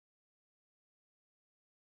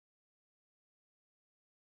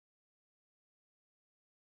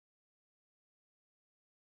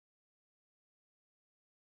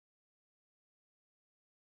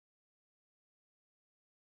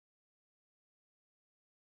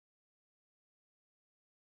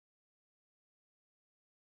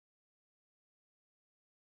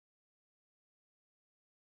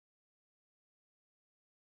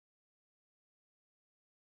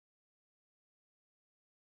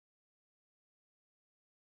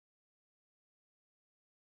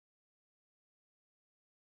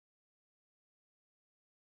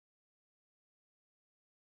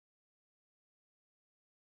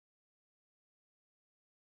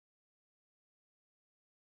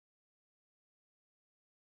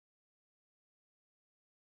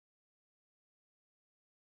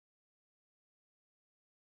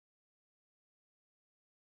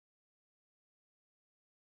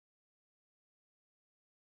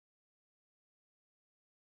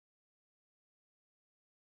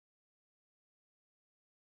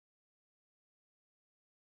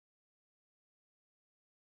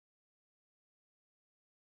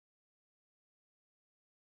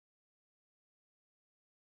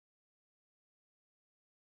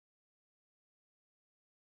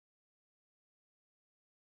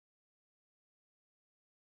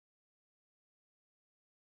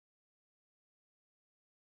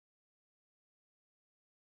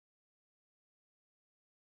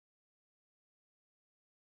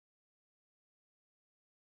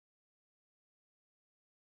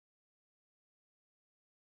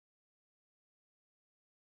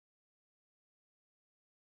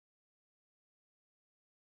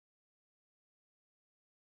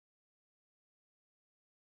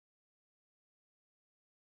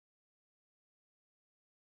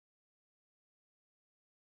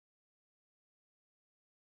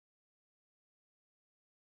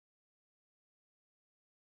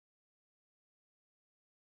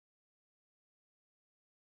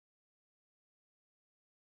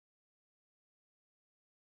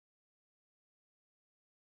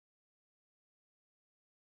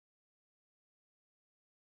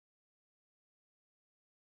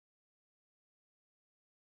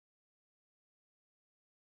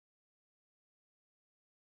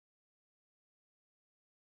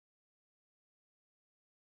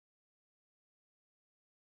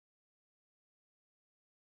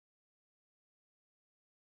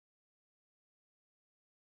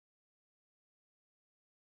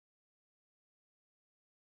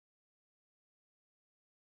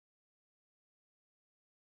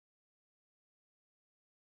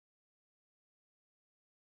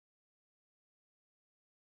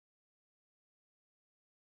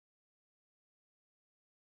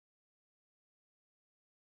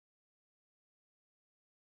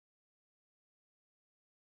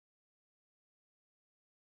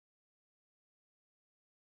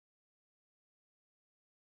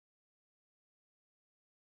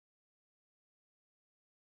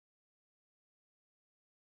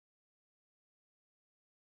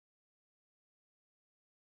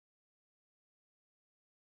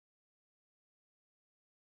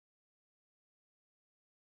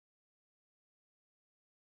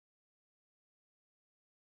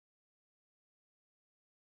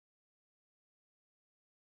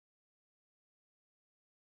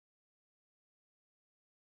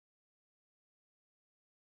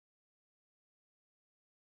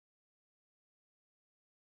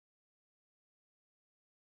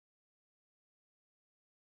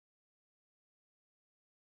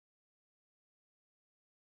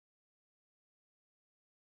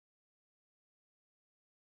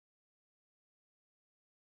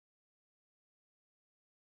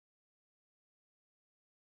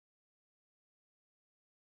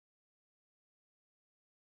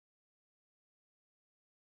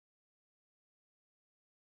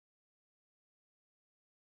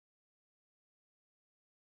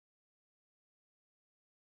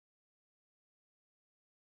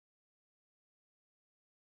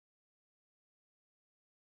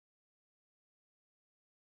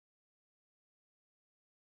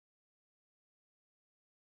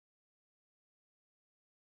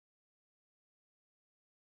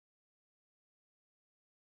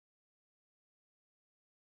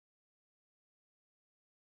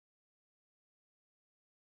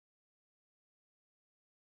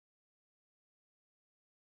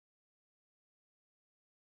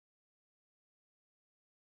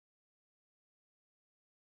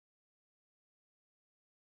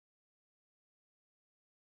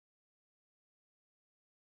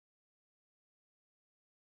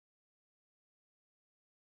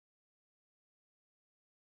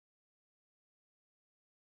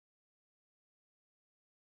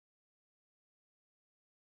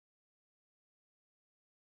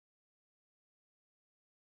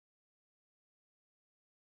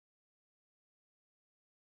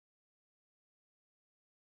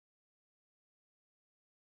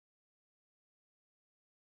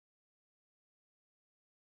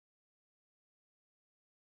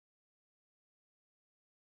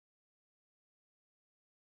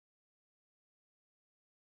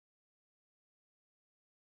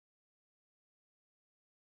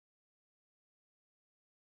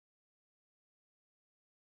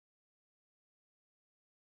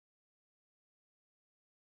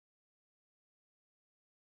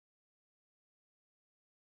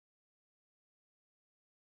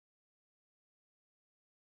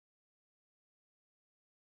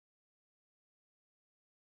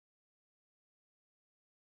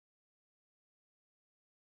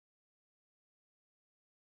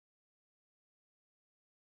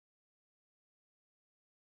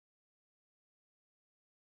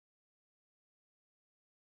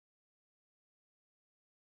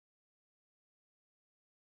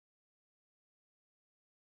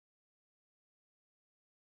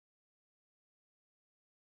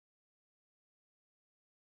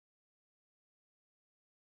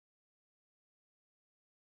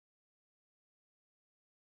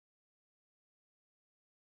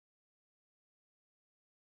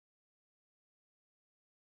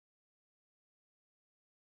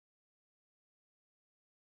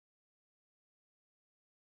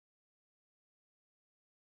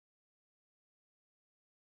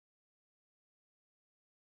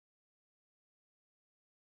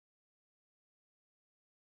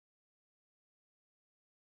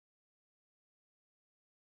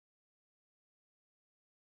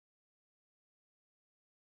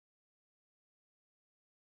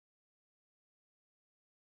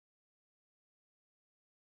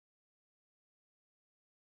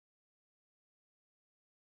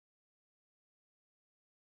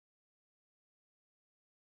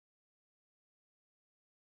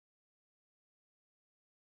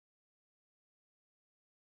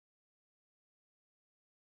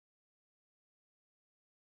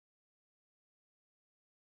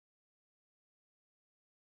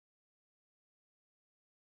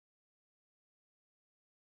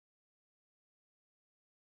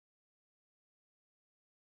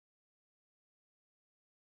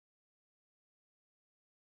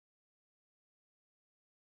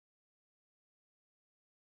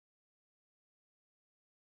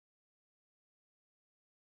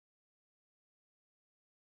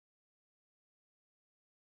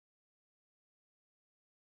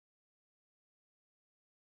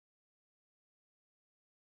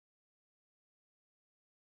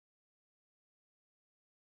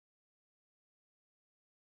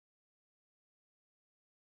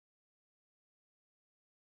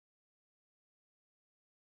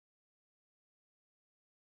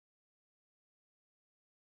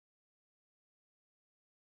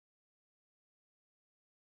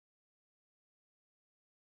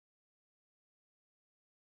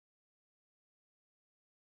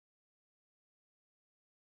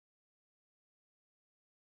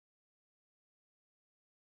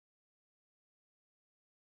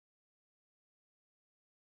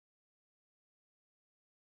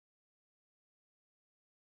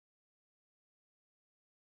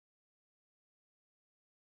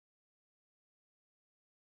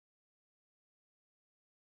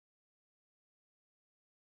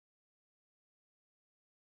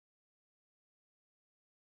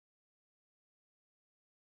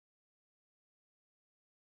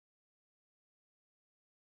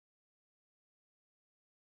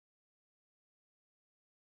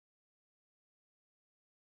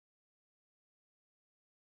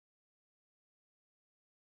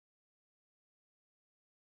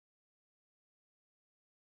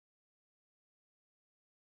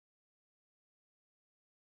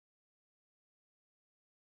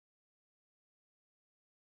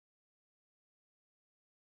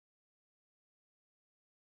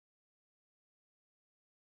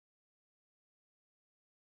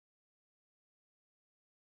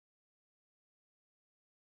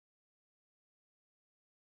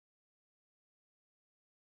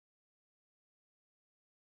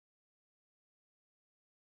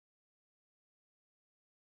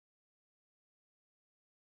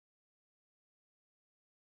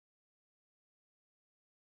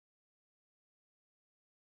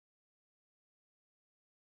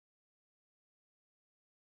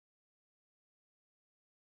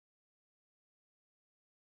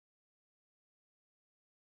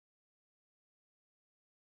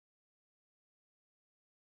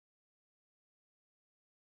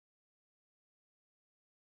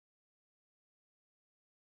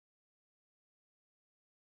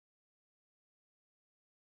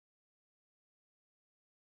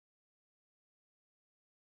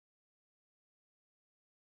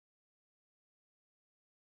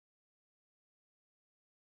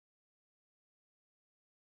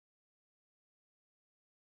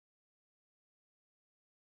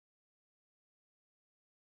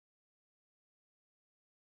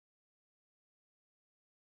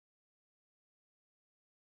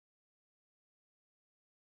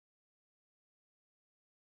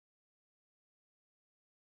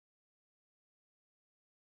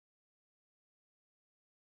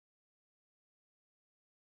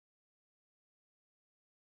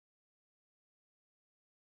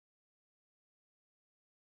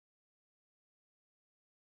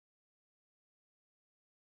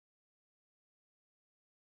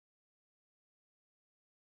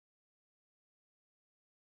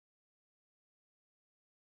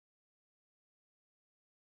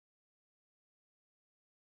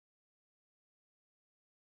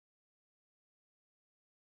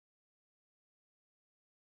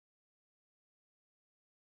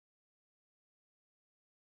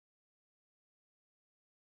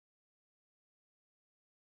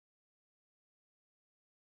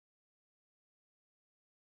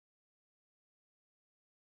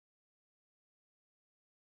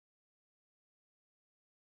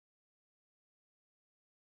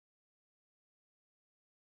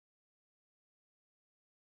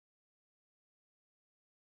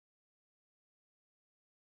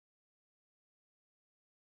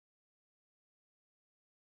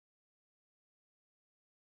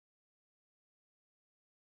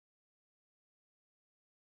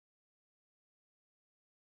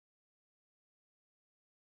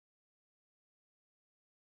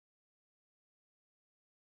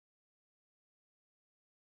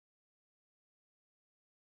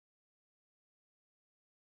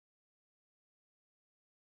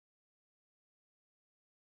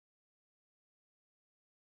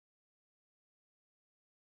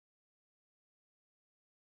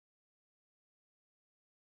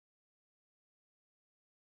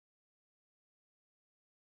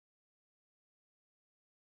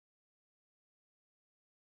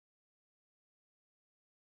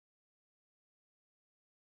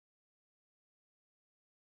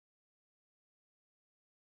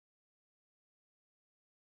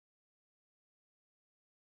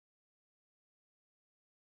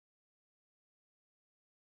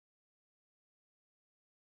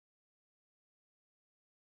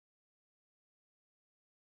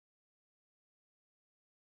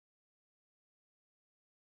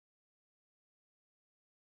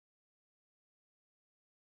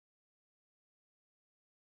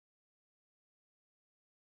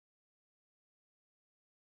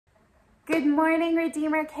Good morning,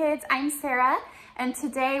 Redeemer kids. I'm Sarah, and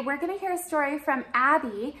today we're going to hear a story from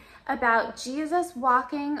Abby about Jesus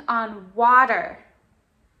walking on water.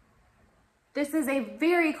 This is a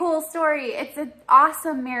very cool story. It's an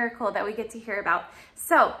awesome miracle that we get to hear about.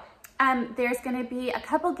 So there's going to be a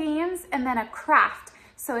couple games and then a craft.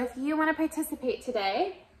 So if you want to participate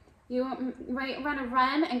today, you might want to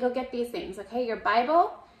run and go get these things, okay? Your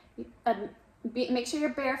Bible, make sure you're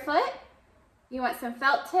barefoot. You want some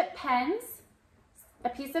felt tip pens, a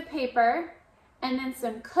piece of paper, and then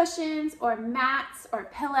some cushions or mats or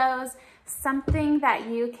pillows, something that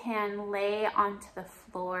you can lay onto the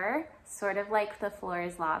floor, sort of like the floor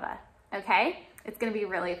is lava, okay? It's gonna be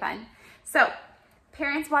really fun. So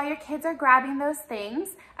parents, while your kids are grabbing those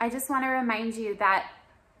things, I just wanna remind you that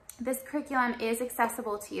this curriculum is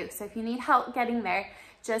accessible to you. So if you need help getting there,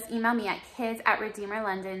 just email me at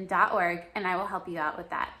kids@redeemerlondon.org and I will help you out with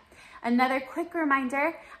that. Another quick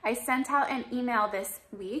reminder, I sent out an email this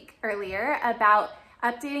week earlier about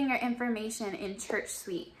updating your information in Church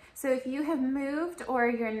Suite. So if you have moved or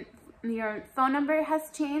your phone number has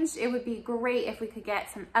changed, it would be great if we could get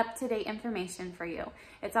some up-to-date information for you.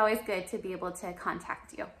 It's always good to be able to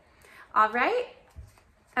contact you. All right?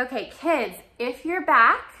 Okay, kids, if you're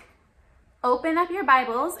back, open up your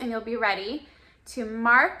Bibles and you'll be ready to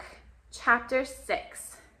Mark chapter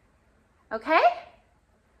 6. Okay?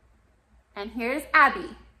 And here's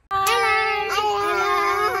Abby. Hello.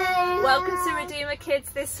 Welcome to Redeemer Kids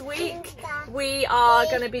this week. We are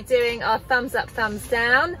going to be doing our thumbs up, thumbs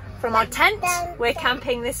down from our tent. We're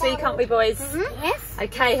camping this week, aren't we, boys? Yes.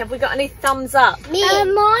 Okay, have we got any thumbs up?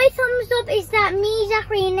 My thumbs up is that me,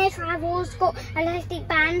 Zachary and Ezra have all got elastic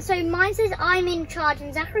bands. So mine says I'm in charge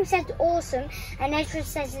and Zachary says awesome and Ezra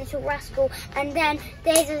says little rascal. And then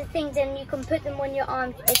there's the things and you can put them on your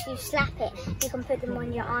arms. If you slap it, you can put them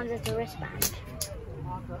on your arms as a wristband.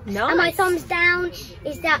 Nice. And my thumbs down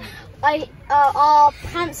is that our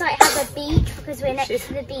campsite has a beach because we're next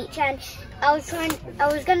to the beach, and I was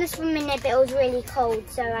going to swim in it, but it was really cold,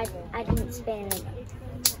 so I didn't swim in it.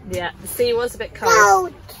 Yeah, the sea was a bit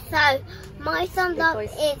cold. So my thumbs up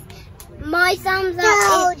is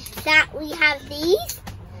that we have these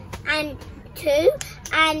and two,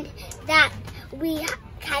 and that we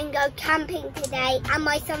can go camping today. And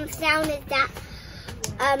my thumbs down is that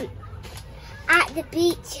at the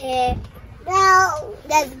beach here,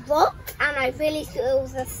 there's rocks, and I really thought it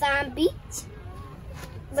was a sand beach.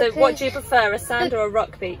 So what do you prefer, a sand or a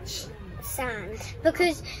rock beach? Sand.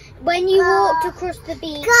 Because when you walked across the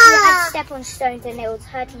beach, you had to step on stones and it was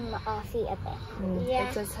hurting our feet a bit. Yeah.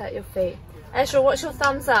 It does hurt your feet. Ezra, what's your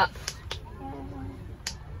thumbs up?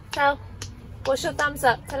 Tell. What's your thumbs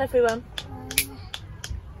up? Tell everyone.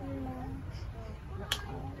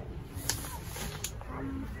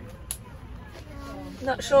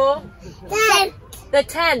 Not sure? Tent. The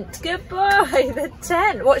tent. Good boy. The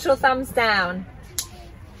tent. What's your thumbs down?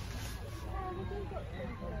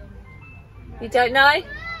 You don't know?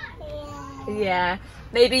 Yeah.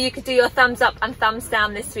 Maybe you could do your thumbs up and thumbs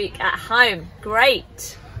down this week at home.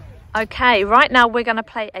 Great. Okay, right now we're going to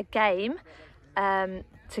play a game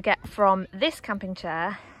to get from this camping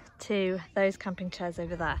chair to those camping chairs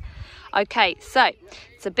over there. Okay, so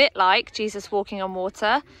it's a bit like Jesus walking on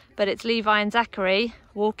water, but it's Levi and Zachary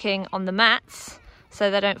walking on the mats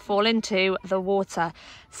so they don't fall into the water.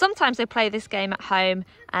 Sometimes they play this game at home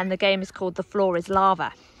and the game is called The Floor is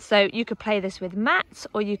Lava. So you could play this with mats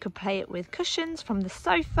or you could play it with cushions from the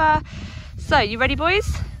sofa. So you ready,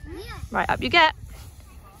 boys? Yeah. Right, up you get.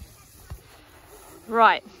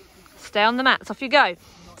 Right, stay on the mats, off you go.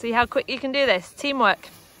 See how quick you can do this. Teamwork.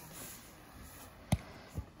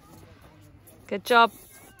 Good job.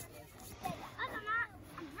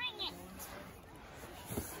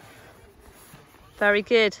 Very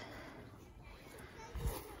good.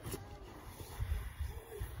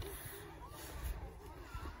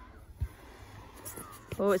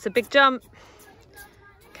 Oh, it's a big jump.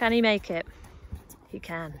 Can he make it? He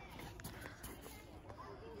can.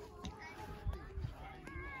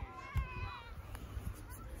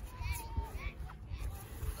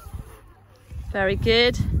 Very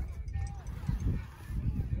good.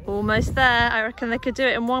 Almost there. I reckon they could do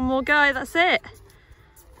it in one more go. That's it.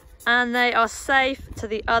 And they are safe to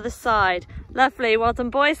the other side. Lovely. Well done,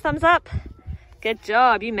 boys. Thumbs up. Good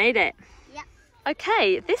job. You made it. Yep.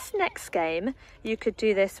 Okay, this next game, you could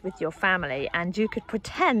do this with your family and you could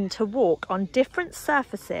pretend to walk on different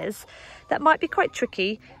surfaces that might be quite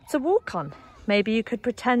tricky to walk on. Maybe you could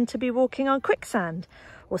pretend to be walking on quicksand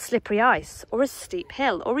or slippery ice or a steep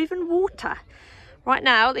hill or even water. Right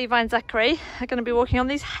now, Levi and Zachary are going to be walking on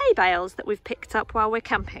these hay bales that we've picked up while we're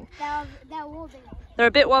camping. They're wobbly. They're a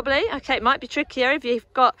bit wobbly. Okay, it might be trickier if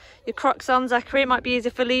you've got your Crocs on, Zachary. It might be easier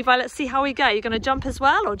for Levi. Let's see how we go. You're going to jump as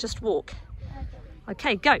well or just walk?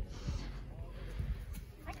 Okay, go. I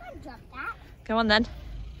can't jump that. Go on then.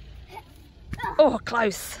 Oh,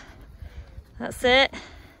 close. That's it.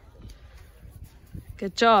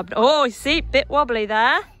 Good job. Oh, you see, bit wobbly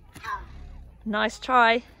there. Nice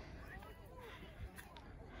try.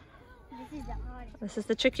 This is the hardest. This is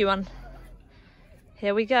the tricky one.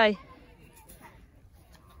 Here we go.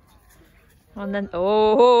 And then,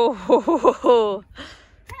 oh,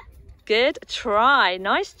 good try.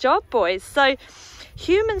 Nice job, boys. So,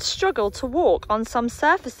 humans struggle to walk on some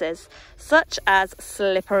surfaces, such as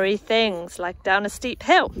slippery things, like down a steep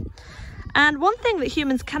hill. And one thing that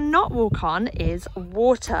humans cannot walk on is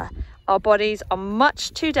water. Our bodies are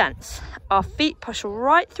much too dense. Our feet push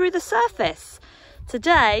right through the surface.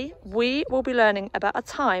 Today, we will be learning about a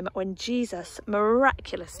time when Jesus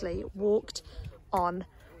miraculously walked on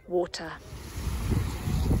water.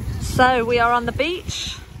 So we are on the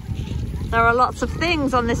beach. There are lots of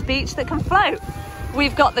things on this beach that can float.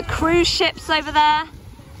 We've got the cruise ships over there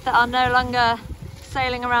that are no longer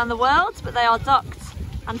sailing around the world, but they are docked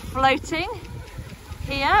and floating.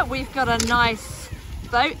 Here we've got a nice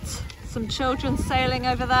boat, some children sailing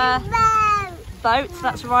over there. Boat,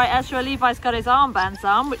 that's right, Ezra. Levi's got his armbands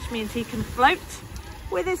on, which means he can float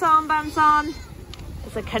with his armbands on.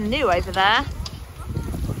 There's a canoe over there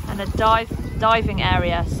and a diving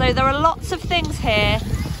area. So there are lots of things here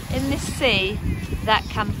in this sea that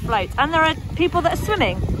can float, and there are people that are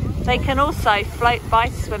swimming. They can also float by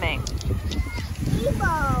swimming.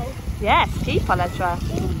 People. Yes, people, Ezra.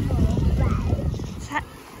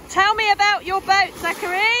 Tell me about your boat,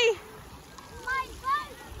 Zachary. My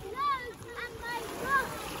boat floats and my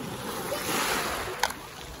rocks.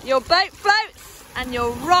 Your boat floats and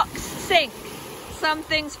your rocks sink. Some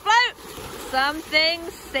things float, some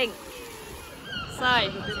things sink.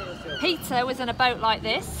 So, Peter was in a boat like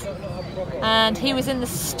this, and he was in the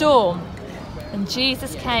storm, and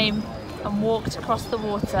Jesus came and walked across the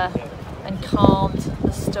water and calmed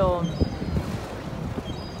the storm.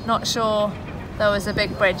 Not sure there was a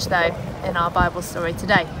big bridge though in our Bible story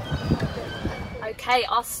today. Okay,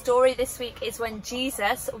 our story this week is when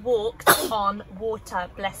Jesus walked on water.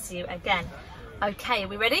 Bless you again. Okay,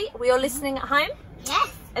 we ready? Are we all listening at home?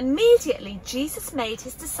 Yes. Immediately, Jesus made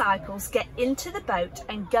his disciples get into the boat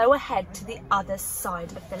and go ahead to the other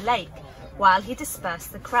side of the lake while he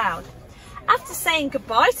dispersed the crowd. After saying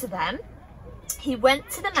goodbye to them, he went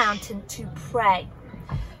to the mountain to pray.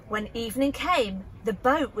 When evening came, the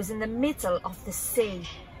boat was in the middle of the sea,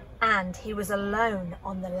 and he was alone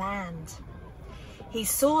on the land. He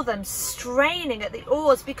saw them straining at the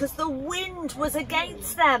oars because the wind was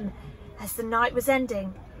against them. As the night was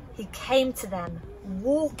ending, he came to them,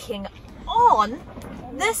 walking on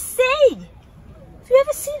the sea. Have you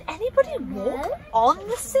ever seen anybody walk on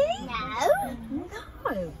the sea? No.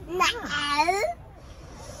 No. No.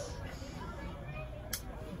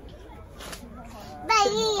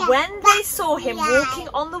 When they saw him walking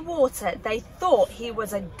on the water, they thought he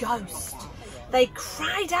was a ghost. They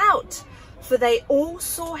cried out, for they all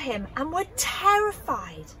saw him and were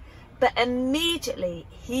terrified. But immediately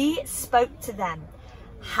he spoke to them.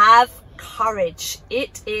 Have courage,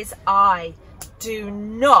 it is I. Do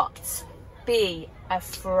not be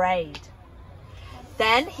afraid.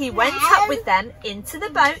 Then he went up with them into the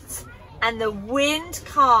boat, and the wind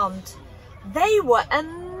calmed. They were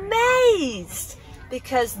amazed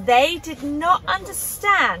because they did not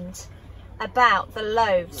understand about the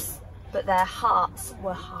loaves, but their hearts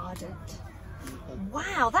were hardened.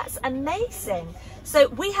 Wow, that's amazing. So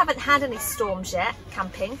we haven't had any storms yet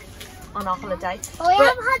camping on our holiday. Well, we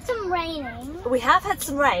have had some raining. We have had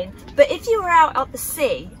some rain, but if you were out at the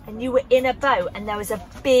sea and you were in a boat and there was a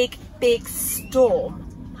big, big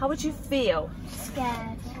storm, how would you feel?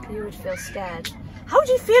 Scared. You would feel scared. How would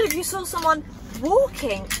you feel if you saw someone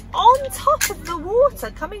walking on top of the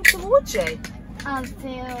water coming towards you? I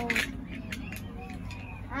feel,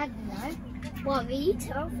 I don't know,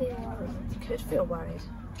 worried. I'll feel worried. You could feel worried.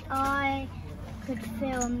 I could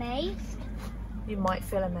feel amazed. You might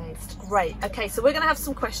feel amazed. Great. Okay, so we're going to have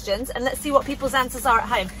some questions and let's see what people's answers are at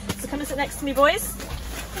home. So come and sit next to me, boys.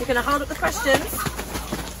 You're going to hold up the questions.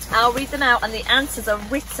 I'll read them out and the answers are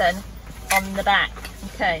written on the back.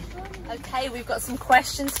 Okay. Okay, we've got some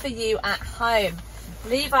questions for you at home.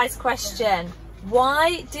 Levi's question: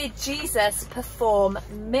 why did Jesus perform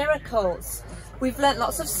miracles? We've learnt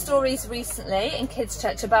lots of stories recently in Kids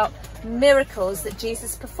Church about miracles that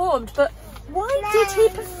Jesus performed, but why did he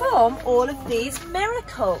perform all of these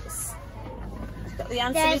miracles? Got the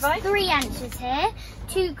answer, There's Levi? 3 answers here.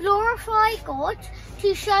 To glorify God,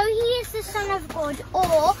 To show he is the Son of God,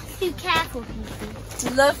 or to care for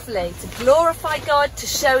people. Lovely. To glorify God, to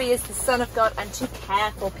show he is the Son of God, and to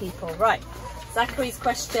care for people. Right. Zachary's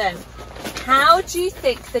question. How do you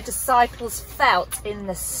think the disciples felt in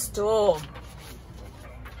the storm?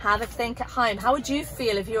 Have a think at home. How would you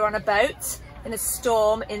feel if you were on a boat in a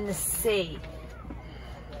storm in the sea?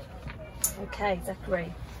 Okay,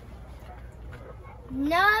 Zachary.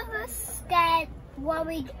 Nervous, scared,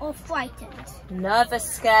 worried, or frightened. Nervous,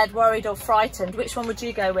 scared, worried, or frightened. Which one would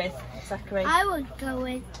you go with, Zachary? I would go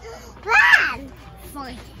with frightened.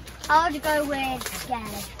 I would go with scared.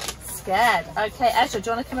 Scared. Okay, Ezra, do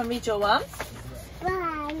you want to come and read your one?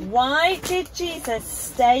 Why did Jesus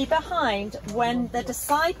stay behind when the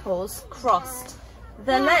disciples crossed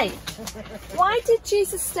the lake? Why did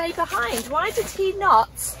Jesus stay behind? Why did he not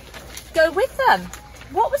go with them?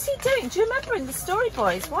 What was he doing? Do you remember in the story,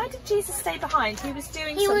 boys? Why did Jesus stay behind? He was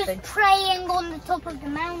doing something. He was praying on the top of the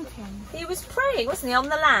mountain. He was praying, wasn't he? On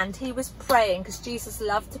the land, he was praying because Jesus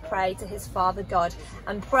loved to pray to his Father God.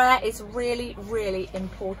 And prayer is really, really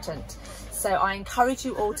important. So I encourage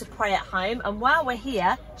you all to pray at home. And while we're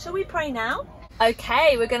here, shall we pray now?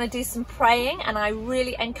 Okay, we're going to do some praying, and I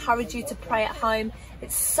really encourage you to pray at home.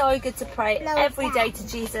 It's so good to pray every day to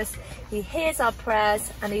Jesus. He hears our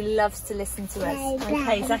prayers and he loves to listen to us.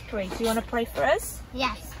 Okay, Zachary, do you want to pray for us?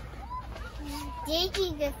 Yes. Dear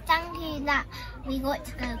Jesus, thank you that we got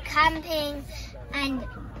to go camping and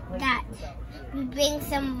that we bring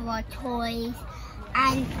some of our toys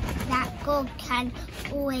and that God can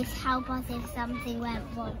always help us if something went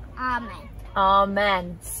wrong. Amen.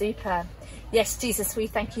 Amen. Super. Yes, Jesus, we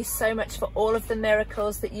thank you so much for all of the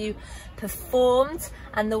miracles that you performed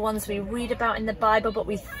and the ones we read about in the Bible, but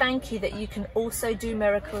we thank you that you can also do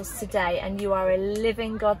miracles today, and you are a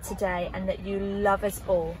living God today, and that you love us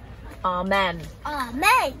all. Amen.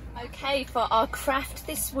 Amen. Okay, for our craft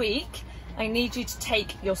this week, I need you to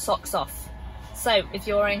take your socks off. So if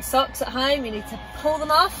you're wearing socks at home, you need to pull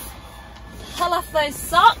them off, pull off those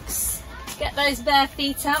socks, get those bare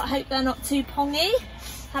feet out. Hope they're not too pongy.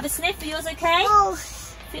 Have a sniff. Are yours okay? Oh.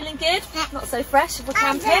 Feeling good? Not so fresh if we're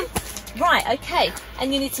camping. Right, okay.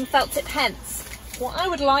 And you need some felt tip pens. What I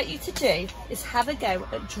would like you to do is have a go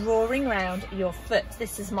at drawing around your foot.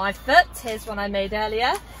 This is my foot. Here's one I made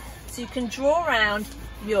earlier. So you can draw around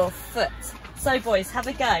your foot. So boys, have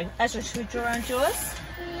a go. Ezra, should we draw around yours?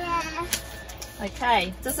 Yeah.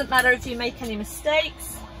 Okay. Doesn't matter if you make any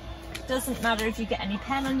mistakes. Doesn't matter if you get any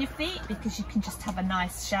pen on your feet, because you can just have a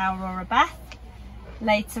nice shower or a bath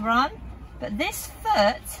later on. But this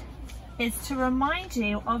foot is to remind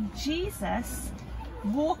you of Jesus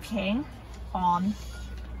walking on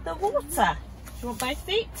the water. Do you want both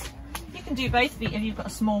feet? You can do both feet if you've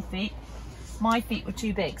got small feet. My feet were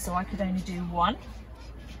too big, so I could only do one.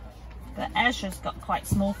 But Ezra's got quite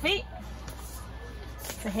small feet.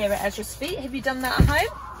 So here are Ezra's feet. Have you done that at home?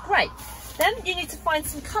 Great. Then you need to find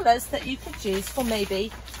some colours that you could use for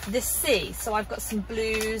maybe the sea. So I've got some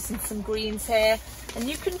blues and some greens here, and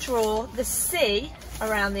you can draw the sea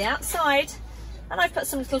around the outside. And I've put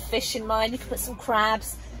some little fish in mine. You can put some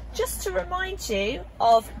crabs, just to remind you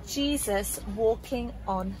of Jesus walking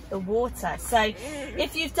on the water. So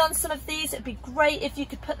if you've done some of these, it'd be great if you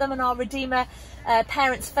could put them on our Redeemer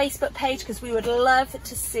Parents Facebook page, because we would love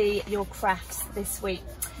to see your crafts this week.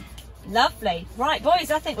 Lovely. Right, boys,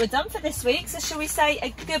 I think we're done for this week. So shall we say a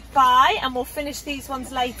goodbye, and we'll finish these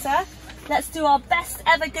ones later. Let's do our best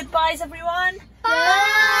ever goodbyes, everyone.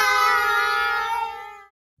 Bye.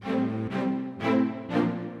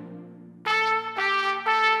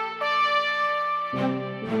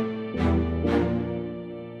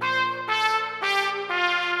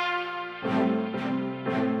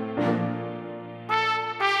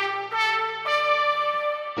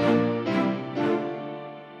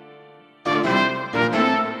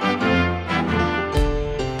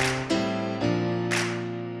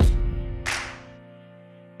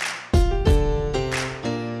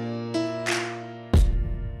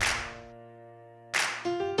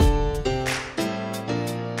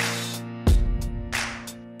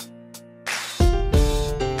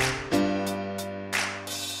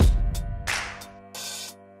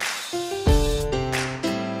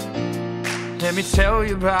 Let me tell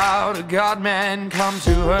you about a God-man come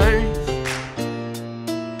to earth,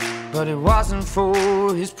 but it wasn't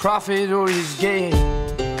for his profit or his gain.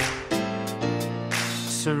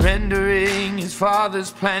 Surrendering his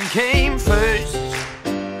Father's plan came first,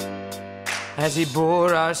 as he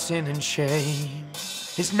bore our sin and shame.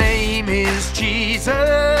 His name is Jesus,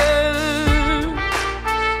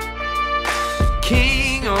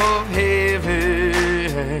 King of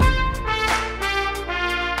heaven,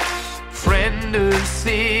 friend of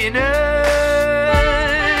sinner,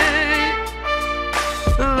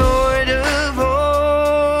 Lord of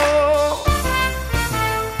all.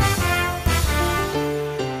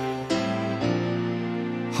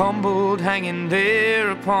 Humbled, hanging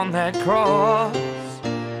there upon that cross,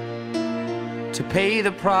 to pay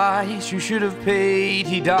the price you should have paid,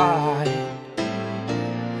 he died.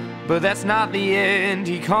 But that's not the end,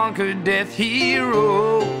 he conquered death, he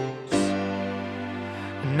rose.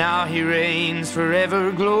 And now he reigns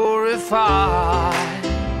forever glorified.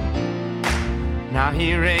 Now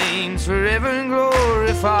he reigns forever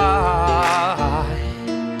glorified.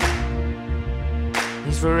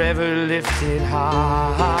 He's forever lifted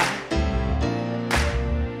high.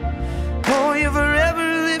 Oh, you're forever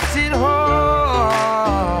lifted high.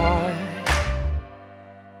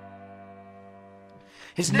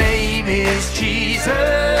 His name is Jesus,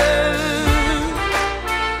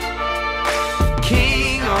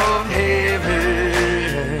 King of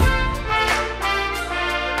heaven,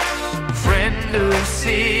 friend of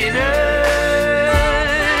sinners,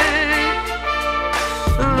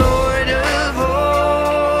 Lord of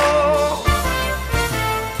all.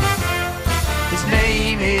 His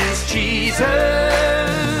name is Jesus,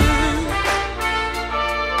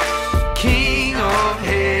 King of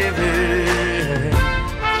heaven,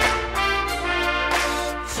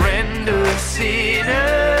 friend of sinners,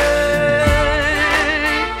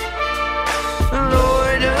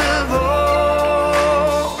 Lord of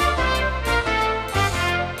all.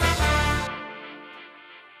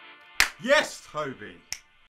 Yes, Toby.